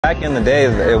back in the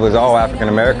days, it was all African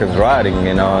Americans riding,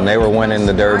 you know, and they were winning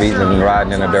the derbies and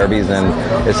riding in the derbies. And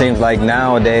it seems like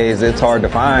nowadays it's hard to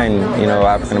find, you know,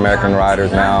 African American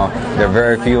riders now. They're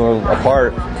very few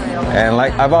apart. And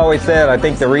like I've always said, I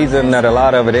think the reason that a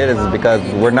lot of it is because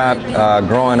we're not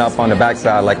growing up on the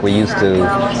backside like we used to.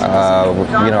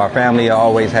 You know, our family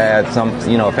always had some,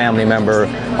 you know, a family member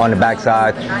on the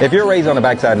backside. If you're raised on the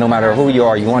backside, no matter who you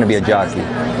are, you want to be a jockey.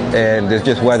 And it's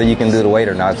just whether you can do the weight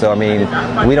or not. So, I mean,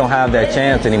 we don't have that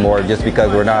chance anymore just because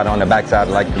we're not on the backside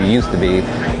like we used to be.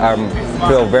 I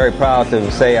feel very proud to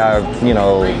say I, you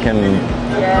know, can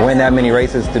win that many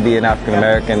races to be an African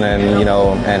American and, you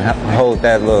know, and hold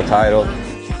that little title.